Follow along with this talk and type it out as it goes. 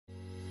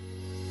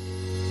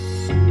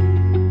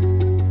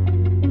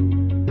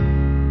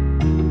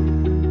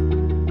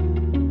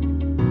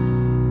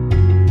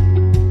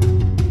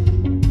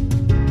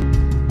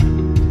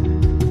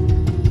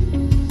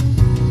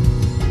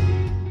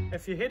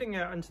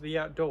out into the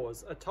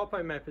outdoors, a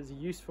topo map is a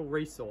useful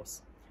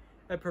resource.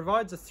 It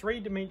provides a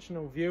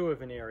three-dimensional view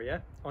of an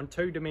area on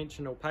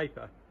two-dimensional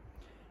paper.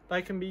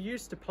 They can be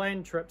used to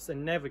plan trips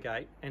and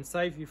navigate and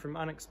save you from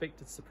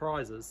unexpected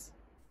surprises.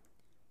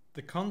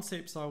 The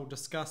concepts I will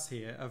discuss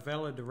here are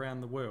valid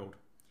around the world.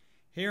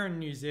 Here in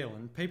New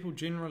Zealand, people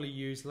generally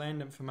use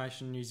Land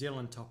Information New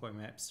Zealand topo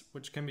maps,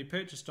 which can be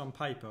purchased on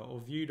paper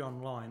or viewed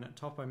online at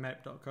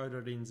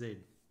topomap.co.nz.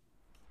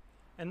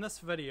 In this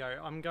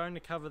video, I'm going to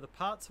cover the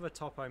parts of a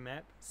topo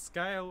map,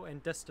 scale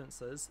and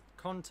distances,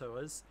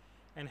 contours,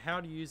 and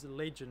how to use a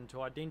legend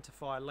to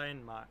identify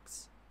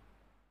landmarks.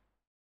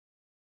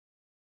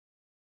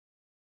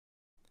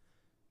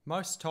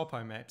 Most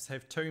topo maps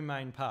have two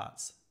main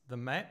parts, the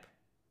map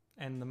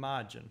and the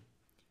margin.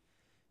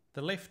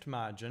 The left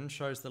margin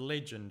shows the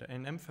legend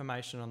and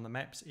information on the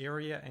map's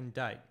area and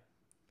date.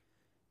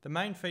 The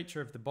main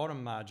feature of the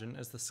bottom margin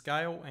is the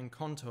scale and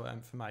contour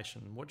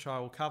information, which I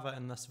will cover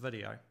in this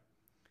video.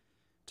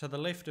 To the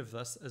left of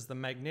this is the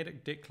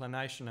magnetic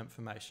declination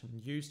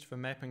information used for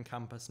map and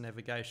compass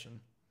navigation.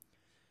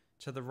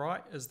 To the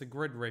right is the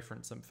grid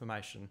reference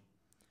information.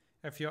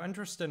 If you're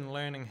interested in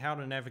learning how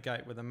to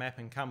navigate with a map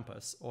and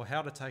compass or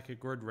how to take a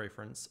grid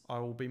reference, I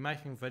will be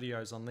making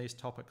videos on these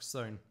topics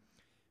soon.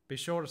 Be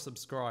sure to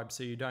subscribe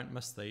so you don't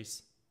miss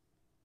these.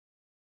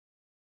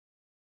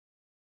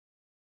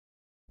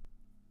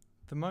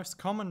 The most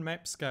common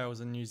map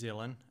scales in New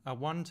Zealand are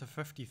 1 to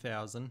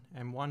 50,000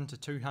 and 1 to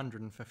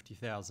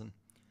 250,000.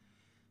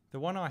 The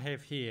one I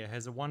have here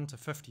has a 1 to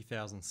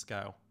 50,000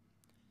 scale.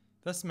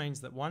 This means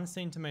that 1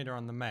 centimetre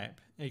on the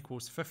map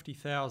equals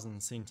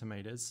 50,000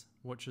 centimetres,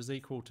 which is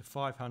equal to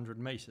 500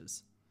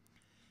 metres.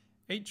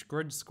 Each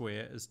grid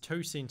square is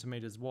 2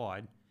 centimetres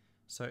wide,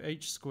 so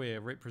each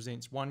square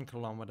represents 1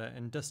 kilometre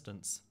in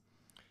distance.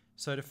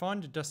 So to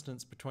find a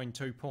distance between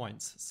 2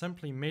 points,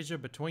 simply measure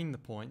between the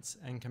points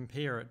and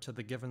compare it to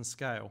the given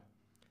scale.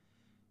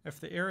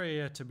 If the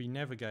area to be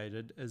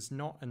navigated is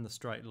not in the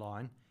straight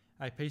line,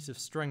 a piece of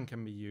string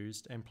can be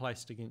used and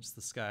placed against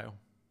the scale.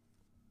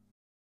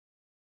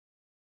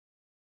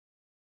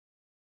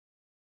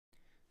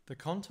 The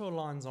contour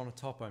lines on a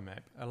topo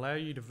map allow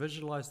you to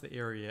visualize the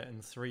area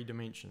in 3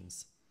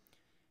 dimensions.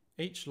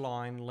 Each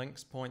line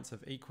links points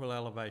of equal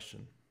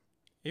elevation.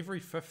 Every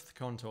fifth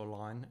contour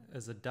line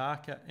is a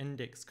darker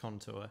index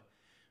contour,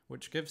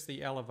 which gives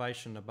the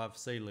elevation above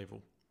sea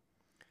level.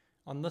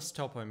 On this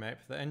topo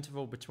map, the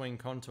interval between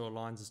contour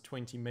lines is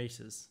 20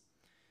 metres.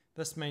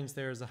 This means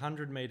there is a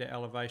 100 metre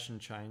elevation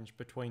change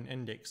between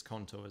index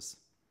contours.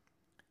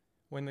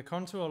 When the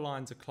contour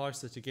lines are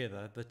closer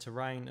together, the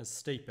terrain is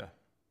steeper.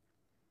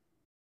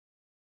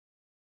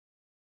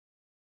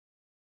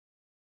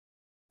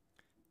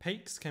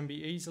 Peaks can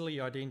be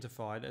easily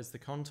identified as the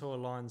contour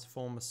lines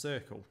form a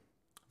circle.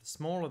 The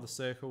smaller the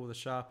circle, the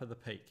sharper the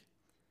peak.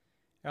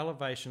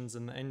 Elevations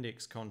in the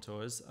index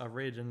contours are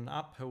read in an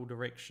uphill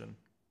direction.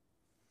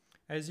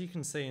 As you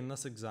can see in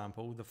this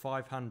example, the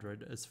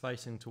 500 is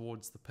facing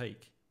towards the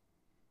peak.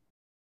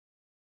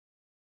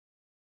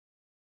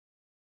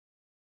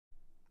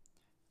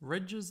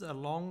 Ridges are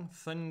long,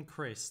 thin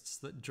crests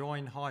that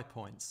join high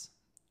points.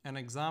 An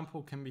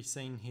example can be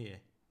seen here.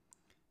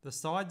 The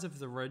sides of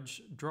the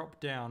ridge drop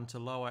down to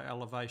lower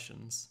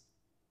elevations.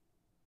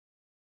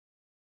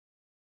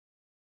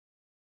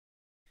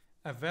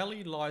 A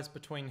valley lies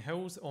between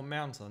hills or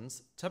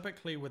mountains,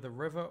 typically with a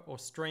river or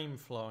stream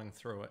flowing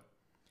through it.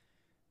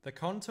 The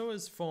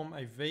contours form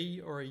a V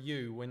or a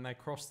U when they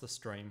cross the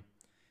stream.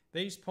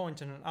 These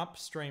point in an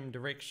upstream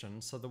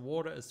direction, so the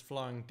water is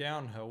flowing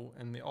downhill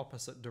in the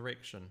opposite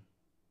direction.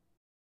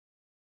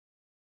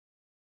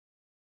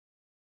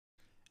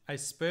 A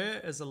spur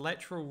is a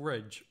lateral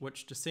ridge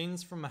which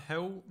descends from a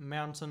hill,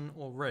 mountain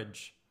or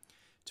ridge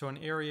to an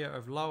area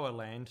of lower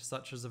land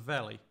such as a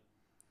valley.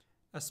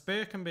 A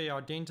spur can be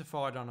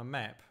identified on a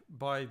map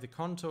by the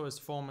contours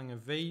forming a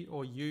V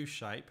or U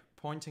shape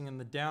pointing in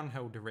the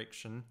downhill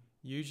direction,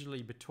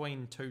 usually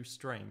between 2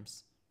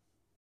 streams.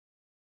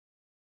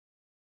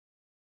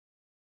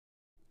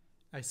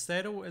 A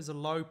saddle is a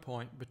low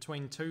point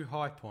between 2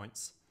 high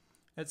points.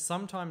 It's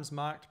sometimes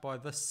marked by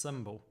this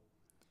symbol.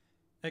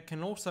 It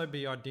can also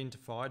be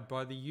identified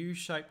by the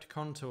U-shaped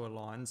contour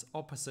lines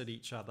opposite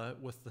each other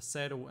with the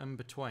saddle in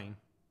between.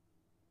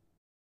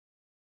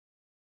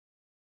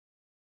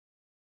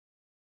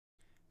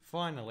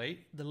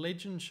 Finally, the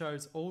legend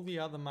shows all the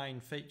other main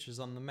features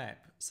on the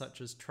map, such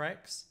as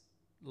tracks,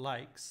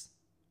 lakes,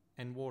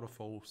 and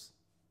waterfalls.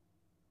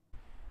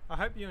 I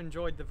hope you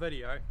enjoyed the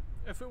video.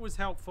 If it was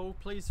helpful,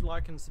 please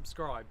like and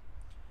subscribe.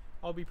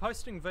 I'll be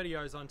posting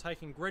videos on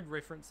taking grid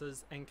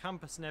references and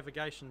compass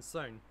navigation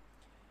soon.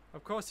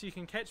 Of course, you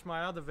can catch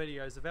my other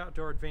videos of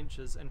outdoor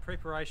adventures in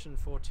preparation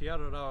for Te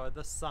Araroa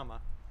this summer.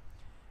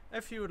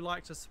 If you would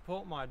like to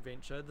support my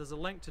adventure, there's a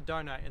link to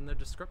donate in the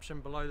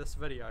description below this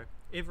video.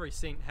 Every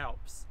cent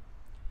helps.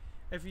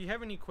 If you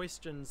have any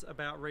questions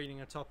about reading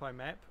a topo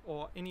map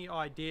or any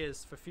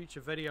ideas for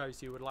future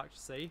videos you would like to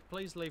see,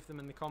 please leave them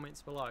in the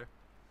comments below.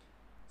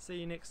 See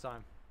you next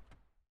time.